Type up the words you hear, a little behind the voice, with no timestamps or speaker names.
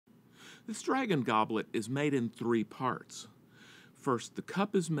This dragon goblet is made in 3 parts. First, the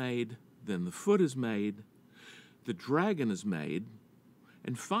cup is made, then the foot is made, the dragon is made,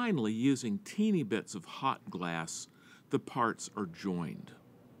 and finally, using teeny bits of hot glass, the parts are joined.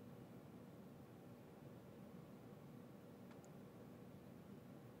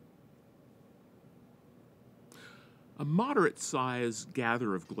 A moderate-sized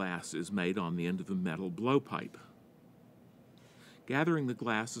gather of glass is made on the end of a metal blowpipe. Gathering the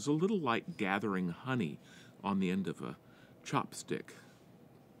glass is a little like gathering honey on the end of a chopstick.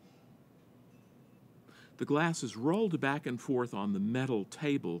 The glass is rolled back and forth on the metal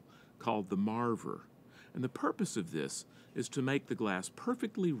table called the marver, and the purpose of this is to make the glass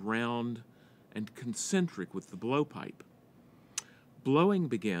perfectly round and concentric with the blowpipe. Blowing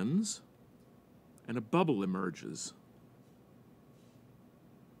begins, and a bubble emerges.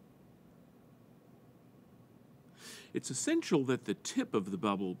 It's essential that the tip of the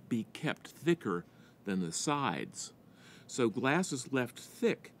bubble be kept thicker than the sides, so glass is left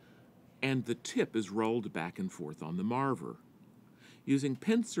thick and the tip is rolled back and forth on the marver. Using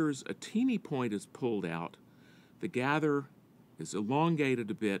pincers, a teeny point is pulled out, the gather is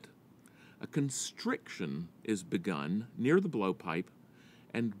elongated a bit, a constriction is begun near the blowpipe,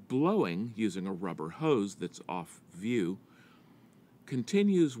 and blowing, using a rubber hose that's off view,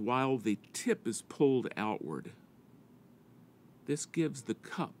 continues while the tip is pulled outward. This gives the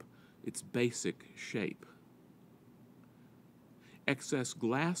cup its basic shape. Excess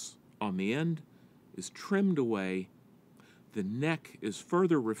glass on the end is trimmed away, the neck is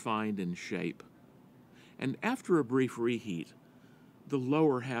further refined in shape, and after a brief reheat, the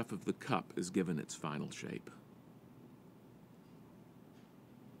lower half of the cup is given its final shape.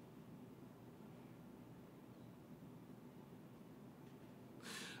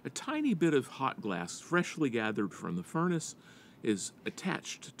 A tiny bit of hot glass, freshly gathered from the furnace, is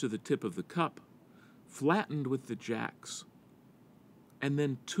attached to the tip of the cup, flattened with the jacks, and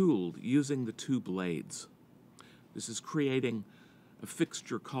then tooled using the 2 blades. This is creating a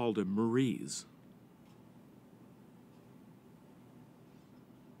fixture called a marise.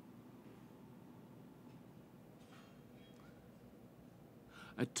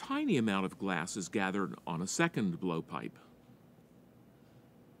 A tiny amount of glass is gathered on a second blowpipe.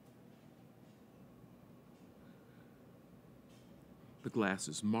 The glass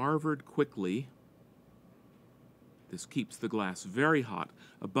is marvered quickly. This keeps the glass very hot.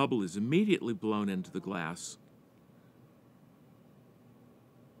 A bubble is immediately blown into the glass.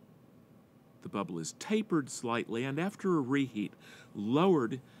 The bubble is tapered slightly and after a reheat,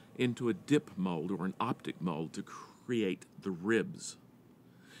 lowered into a dip mold or an optic mold to create the ribs.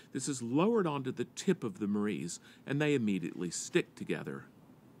 This is lowered onto the tip of the marise and they immediately stick together.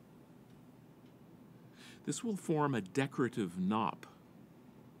 This will form a decorative knop.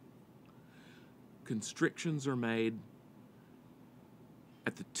 Constrictions are made.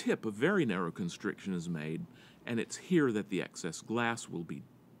 At the tip, a very narrow constriction is made, and it's here that the excess glass will be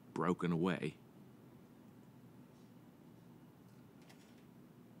broken away.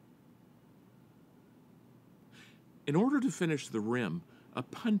 In order to finish the rim, a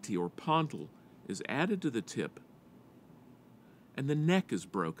punty or pontil is added to the tip, and the neck is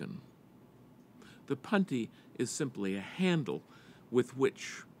broken. The punty is simply a handle with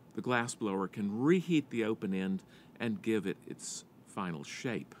which the glassblower can reheat the open end and give it its final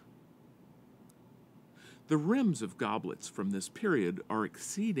shape. The rims of goblets from this period are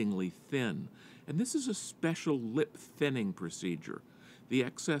exceedingly thin, and this is a special lip thinning procedure. The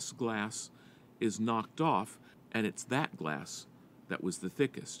excess glass is knocked off, and it's that glass that was the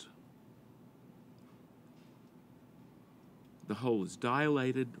thickest. The hole is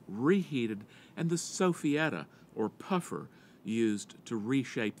dilated, reheated, and the soffietta, or puffer, used to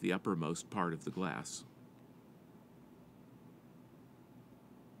reshape the uppermost part of the glass.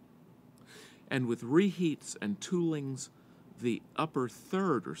 And with reheats and toolings, the upper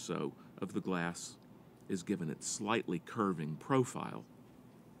third or so of the glass is given its slightly curving profile.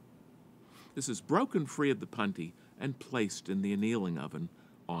 This is broken free of the punty and placed in the annealing oven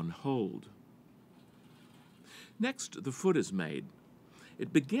on hold. Next, the foot is made.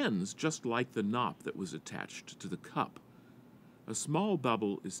 It begins just like the knop that was attached to the cup. A small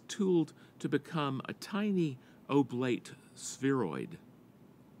bubble is tooled to become a tiny oblate spheroid.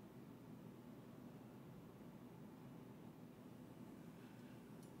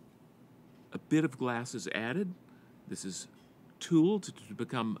 A bit of glass is added. This is tooled to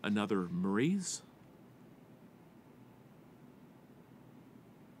become another marise.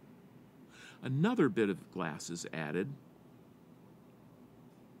 Another bit of glass is added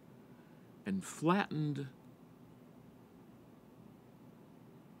and flattened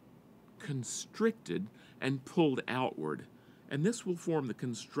constricted and pulled outward, and this will form the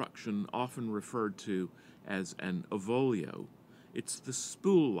construction often referred to as an ovolio. It's the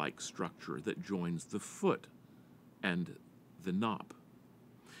spool-like structure that joins the foot and the knop.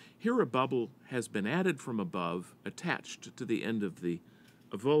 Here a bubble has been added from above, attached to the end of the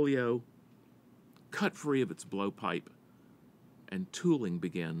ovolio, cut free of its blowpipe, and tooling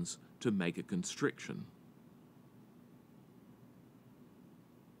begins to make a constriction.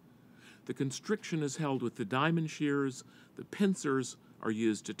 The constriction is held with the diamond shears. The pincers are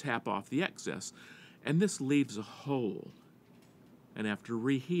used to tap off the excess, and this leaves a hole. And after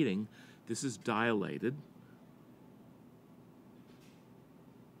reheating, this is dilated,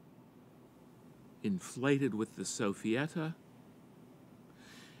 inflated with the soffietta,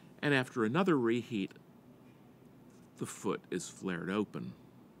 and after another reheat, the foot is flared open.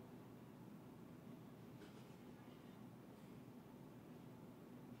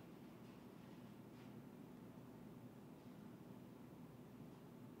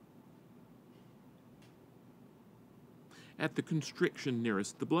 At the constriction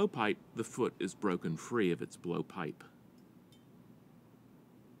nearest the blowpipe, the foot is broken free of its blowpipe.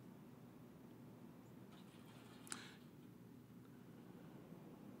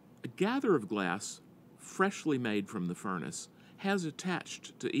 A gather of glass, freshly made from the furnace, has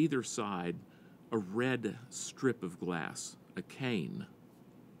attached to either side a red strip of glass, a cane.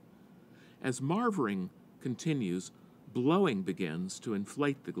 As marvering continues, blowing begins to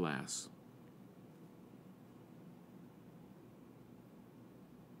inflate the glass.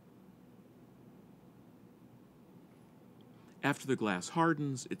 After the glass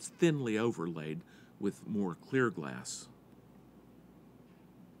hardens, it's thinly overlaid with more clear glass.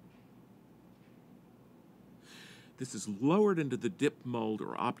 This is lowered into the dip mold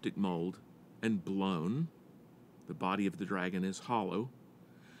or optic mold and blown. The body of the dragon is hollow,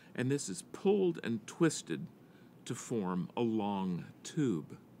 and this is pulled and twisted to form a long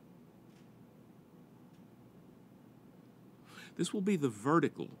tube. This will be the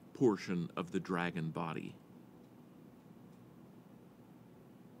vertical portion of the dragon body.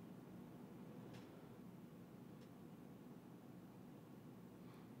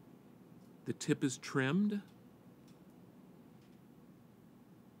 The tip is trimmed.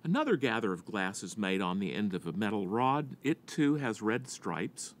 Another gather of glass is made on the end of a metal rod. It too has red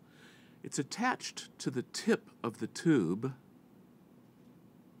stripes. It's attached to the tip of the tube,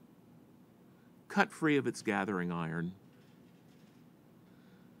 cut free of its gathering iron,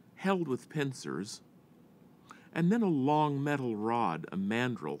 held with pincers, and then a long metal rod, a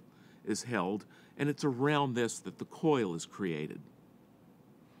mandrel, is held, and it's around this that the coil is created.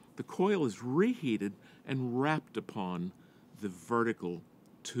 The coil is reheated and wrapped upon the vertical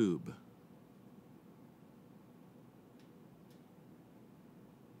tube.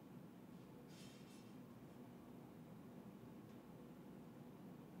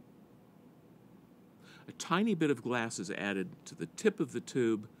 A tiny bit of glass is added to the tip of the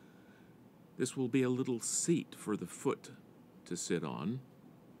tube. This will be a little seat for the foot to sit on.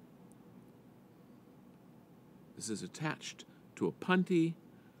 This is attached to a puntee.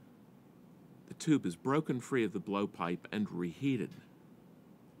 The tube is broken free of the blowpipe and reheated.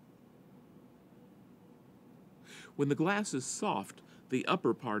 When the glass is soft, the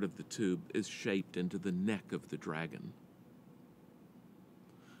upper part of the tube is shaped into the neck of the dragon.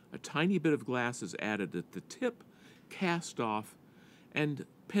 A tiny bit of glass is added at the tip, cast off, and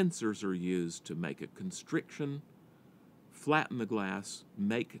pincers are used to make a constriction, flatten the glass,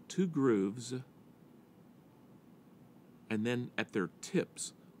 make two grooves, and then at their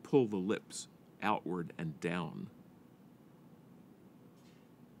tips pull the lips outward and down.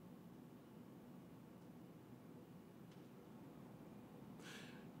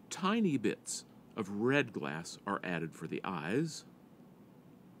 Tiny bits of red glass are added for the eyes.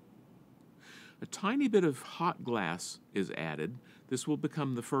 A tiny bit of hot glass is added. This will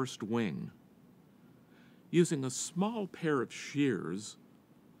become the first wing. Using a small pair of shears,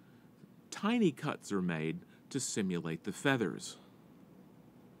 tiny cuts are made to simulate the feathers.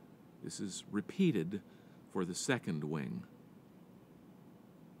 This is repeated for the second wing.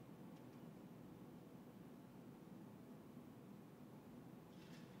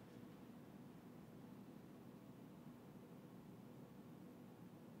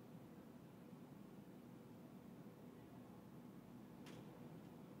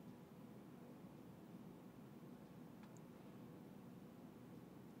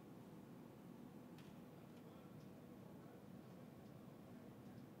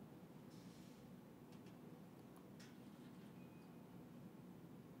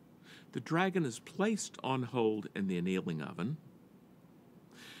 The dragon is placed on hold in the annealing oven,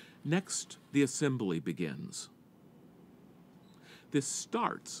 Next, the assembly begins. This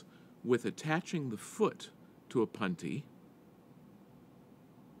starts with attaching the foot to a punty,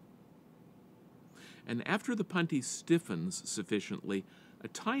 and after the punty stiffens sufficiently, a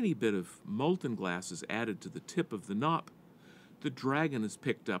tiny bit of molten glass is added to the tip of the knop. The dragon is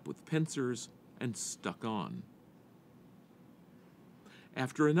picked up with pincers and stuck on.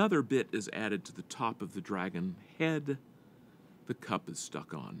 After another bit is added to the top of the dragon head, the cup is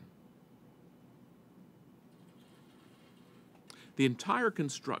stuck on. The entire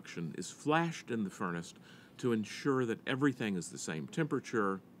construction is flashed in the furnace to ensure that everything is the same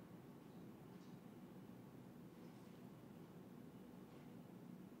temperature.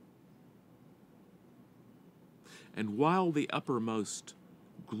 And while the uppermost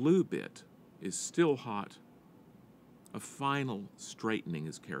glue bit is still hot, a final straightening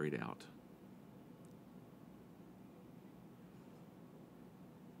is carried out.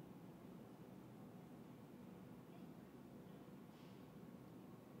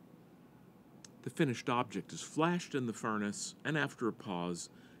 The finished object is flashed in the furnace, and after a pause,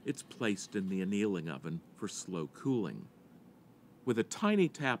 it's placed in the annealing oven for slow cooling. With a tiny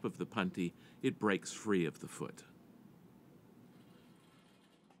tap of the punty, it breaks free of the foot.